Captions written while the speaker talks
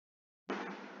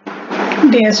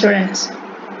Dear students,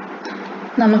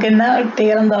 നമുക്ക് ഇന്ന്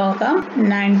theorem നോക്കാം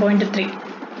 9.3.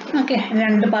 Okay,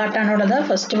 രണ്ട് പാർട്ടാണുള്ളത്.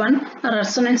 First one,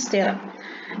 resonance theorem.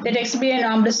 Let X be a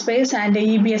normed space and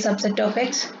E be a subset of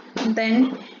X. Then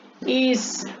E is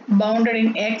bounded in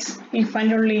X if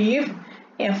and only if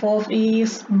f of E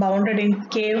is bounded in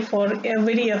K for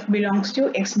every f belongs to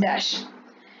X dash.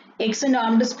 X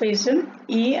normed space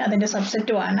E അതിന്റെ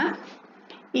subset ആണ്.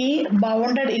 E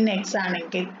bounded in X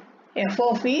ആണെങ്കിൽ f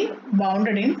of E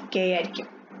bounded in K ആയിരിക്കും.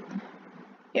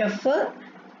 F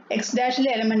X dash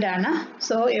element ആണ്.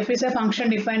 So f is a function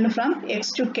defined from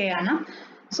X to K ആണ്.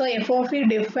 So f of E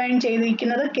define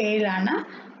ചെയ്തിരിക്കുന്നത് K യിലാണ്.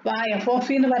 അപ്പോൾ ആ f of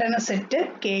E എന്ന് പറയുന്ന സെറ്റ്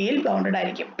K യിൽ ബൗണ്ടഡ്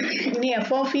ആയിരിക്കും. ഇനി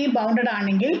f of E ബൗണ്ടഡ്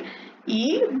ആണെങ്കിൽ E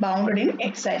bounded in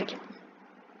X ആയിരിക്കും.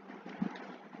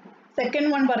 Second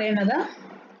one പറയുന്നത്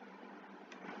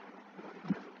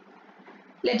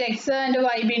let X and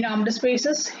Y be normed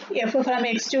spaces. F from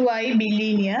X to Y be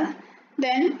linear.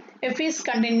 Then F is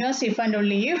continuous if and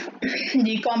only if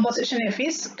decomposition F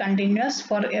is continuous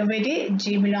for every G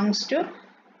belongs to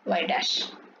Y dash.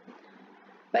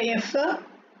 By F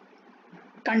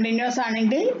continuous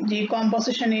ആണെങ്കിൽ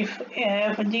decomposition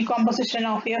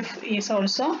of F is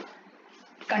also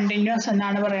continuous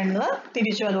എന്നാണ് പറയുന്നത്.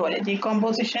 തിരിച്ചു അതുപോലെ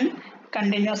decomposition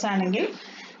continuous ആണെങ്കിൽ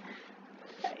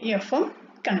F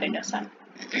continuous ആണ്.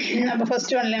 അപ്പോൾ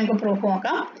first വണ്ണിൽ നമുക്ക് പ്രൂഫ്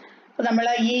നോക്കാം. അപ്പോൾ നമ്മൾ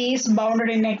E is bounded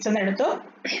in X എന്ന് എടുത്തു.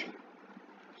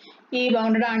 E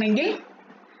bounded ആണെങ്കിൽ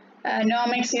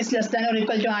norm X is less than or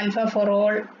equal to alpha for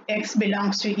all X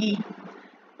belongs to E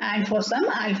and for some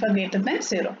alpha greater than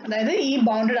 0. അതായത് E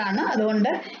bounded ആണ്,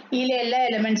 അതുകൊണ്ട് ഈയിലെ എല്ലാ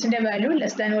എലമെന്റ്സിന്റെ value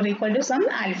less than or equal to some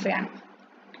ആൽഫയാണ്.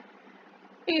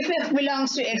 If F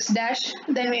belongs to X dash,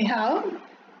 then we have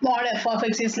mod f of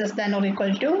X is less than or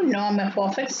equal to norm f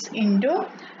of X into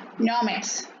norm X.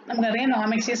 നമുക്കറിയാം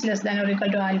norm X is less than or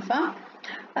equal to alpha.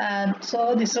 So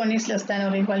this one is less than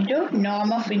or equal to norm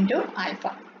of into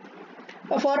alpha.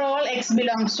 For all X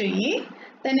belongs to E,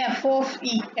 then f of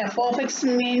E. f of X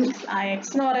means X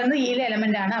എന്ന് പറയുന്നത് ഈയിലെ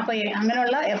element ആണ്. അപ്പോൾ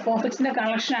അങ്ങനെയുള്ള f of X ന്റെ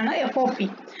collection ആണ് f of E.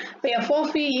 അപ്പോൾ f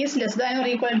of E is less than or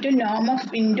equal to norm of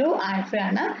into alpha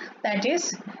ആണ്. That is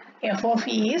f of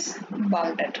E is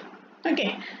bounded. Okay,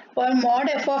 for mod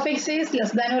f of X is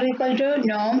less than or equal to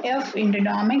norm f into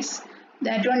norm X,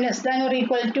 that one less than or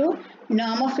equal to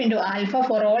norm of into alpha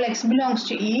for all X belongs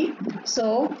to E, so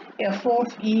f of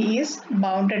E is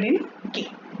bounded in K.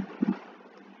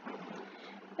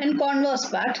 And converse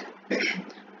part,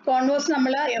 converse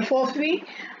നമ്മൾ f of E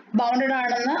bounded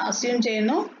ആണെന്ന് assume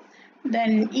ചെയ്യുന്നു,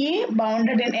 then E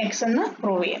bounded in X എന്ന്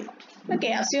prove ചെയ്യുന്നു.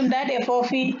 Okay, assume that f of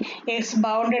E is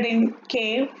bounded in K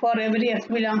for every f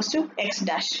belongs to X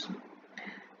dash.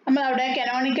 നമ്മൾ അവിടെ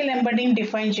canonical embedding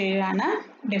define ചെയ്യുകയാണ്.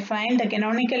 Define the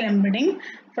canonical embedding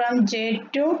from J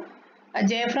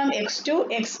from X to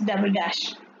X double dash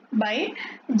by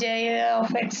J of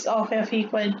X of f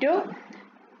equal to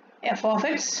f of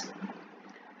X.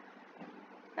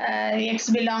 X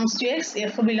belongs to X,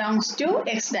 f belongs to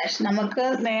X dash. നമുക്ക്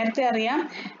നേരത്തെ അറിയാം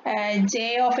J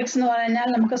of X എന്ന് പറഞ്ഞാൽ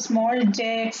നമുക്ക് small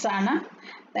jx ആണ്.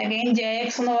 Again jx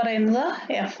എന്ന് പറയുന്നത്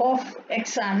f of X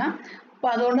ആണ്. അപ്പോൾ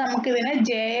അതുകൊണ്ട് നമുക്ക് ഇതിനെ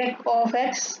jx of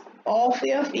X of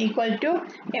f equal to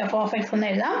f of X എന്ന്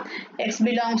എഴുതാം. X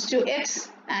belongs to X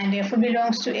and f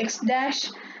belongs to X dash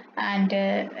and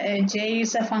J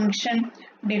is a function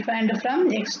defined from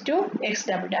X to X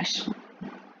double dash.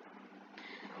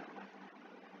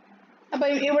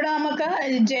 അപ്പോൾ ഇവിടെ നമുക്ക്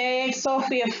jx of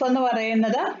f എന്ന്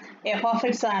പറയുന്നത് f of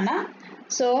X ആണ്.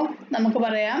 So നമുക്ക്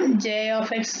പറയാം J of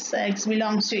X, X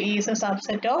belongs to E is a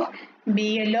subset of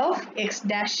BL of X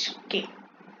dash K,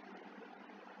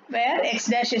 where X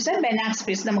dash is a Banach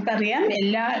space. നമുക്കറിയാം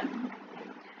എല്ലാ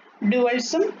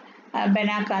ഡ്യുവൽസും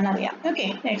Banach ആണെന്നറിയാം. Okay,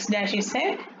 X dash is a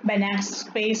Banach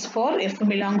space for f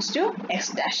belongs to X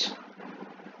dash.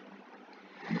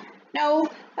 Now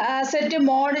set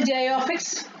mod J of X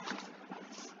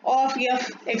of f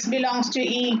X belongs to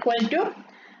E equal to,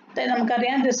 then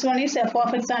നമുക്കറിയാം this one is f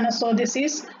of X ആണ്. So this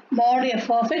is mod f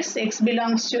of X, X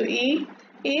belongs to E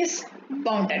is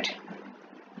bounded.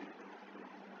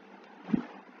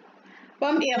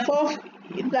 അപ്പം f of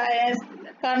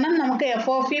കാരണം നമുക്ക് f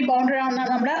of E bounded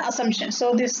ആണെന്നാണ് നമ്മുടെ assumption. So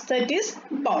this set is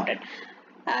bounded.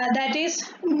 That is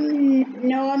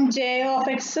norm J of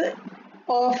X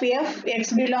of f X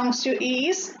belongs to E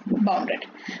is bounded.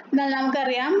 എന്നാൽ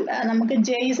നമുക്കറിയാം നമുക്ക്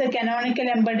J is a canonical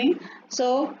embedding. So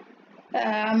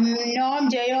norm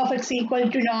J of X equal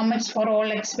to norm X for all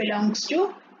X belongs to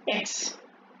X.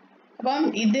 അപ്പം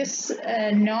this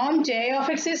norm J of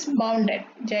X is bounded.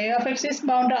 J of X is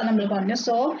bounded ആണ് നമ്മൾ പറഞ്ഞു.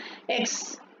 So X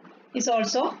is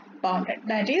also bounded.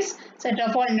 That is set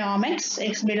of all norm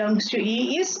X belongs to E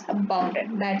is bounded.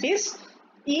 That is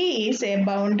E is a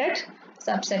bounded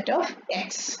subset of X.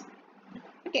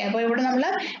 Okay, അപ്പോൾ ഇവിടെ നമ്മൾ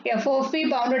f of e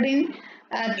bounded in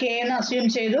K എന്ന് assume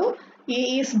ചെയ്തു. E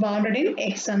is bounded in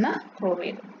X എന്ന് prove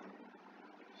ചെയ്തു.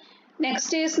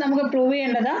 Next is നമുക്ക് prove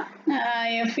ചെയ്യേണ്ടത്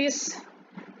f is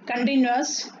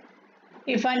continuous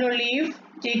if and only if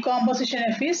G composition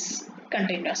f is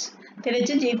continuous.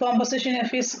 തിരിച്ച് G composition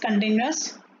f is continuous.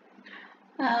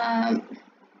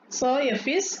 So f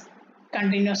is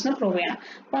continuous എന്ന് prove ചെയ്യണം.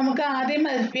 അപ്പോൾ നമുക്ക് ആദ്യം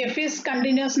f is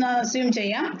continuous എന്ന് assume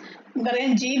ചെയ്യാം.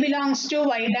 നമുക്കറിയാം G belongs to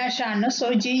y dash ആണ്. So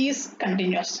G is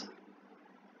continuous.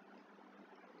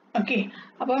 Okay.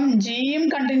 അപ്പം G യും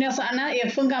continuous ആണ്,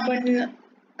 f ഉം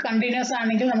continuous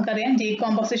ആണെങ്കിൽ നമുക്കറിയാം G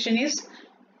composition is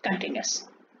continuous.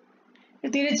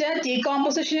 തിരിച്ച് G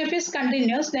composition f is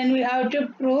continuous, then we have to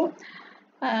prove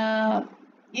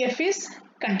f is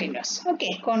continuous.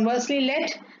 Okay. Conversely, let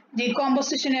G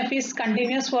composition f is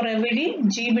continuous for every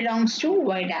G belongs to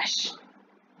y dash.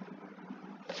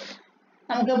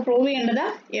 നമുക്ക് prove ചെയ്യേണ്ടത്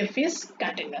f is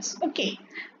continuous. Okay.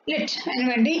 Let അതിനു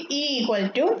വേണ്ടി E equal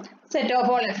to set of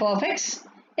all f of x,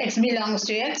 x belongs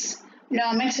to x,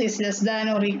 norm x is less than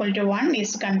or equal to 1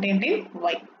 is contained in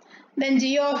y. Then G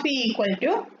of E equal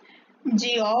to G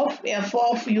of f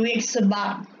of ux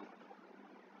bar.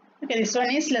 Okay, this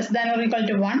one is less than or equal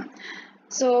to 1.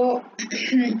 So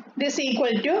this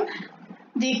equal to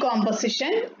G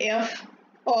composition f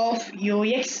of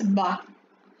ux bar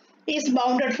is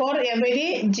bounded for every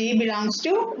G belongs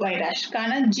to y dash.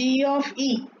 കാരണം G of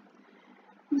E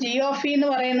എന്ന്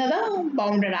പറയുന്നത്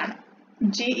bounded ആണ്.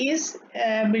 G is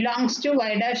belongs to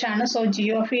y dash ആണ്. So G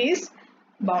of E is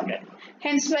bounded.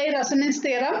 Hence by resonance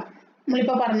theorem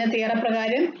നമ്മളിപ്പോൾ പറഞ്ഞ theorem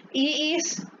പ്രകാരം E is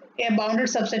a bounded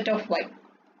subset of y.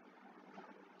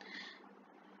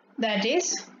 That is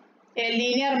a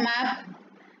linear map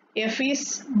f is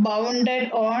bounded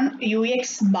on ux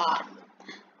bar.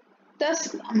 Thus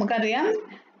നമുക്കറിയാം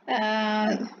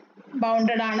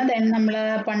bounded ആണ്. Then നമ്മൾ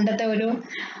പണ്ടത്തെ ഒരു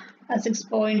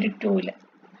 6.2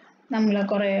 നമ്മൾ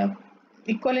കുറേ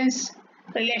ഇക്വലൻസ്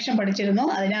റിലേഷൻ പഠിച്ചിരുന്നു.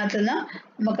 അതിനകത്ത് നിന്ന്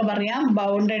നമുക്ക് പറയാം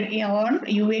ബൗണ്ടഡ് ഓൺ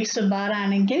ux ബാർ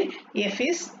ആണെങ്കിൽ എഫ്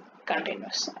ഈസ്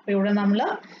കണ്ടിന്യൂസ്. അപ്പോൾ ഇവിടെ നമ്മൾ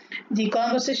ജി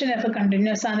കോമ്പോസിഷൻ എഫ്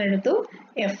കണ്ടിന്യൂസ് ആണ് എടുത്തു,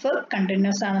 എഫ്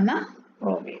കണ്ടിന്യൂസ് ആണെന്ന്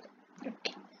പ്രൂവ് ചെയ്തു. ഓക്കെ.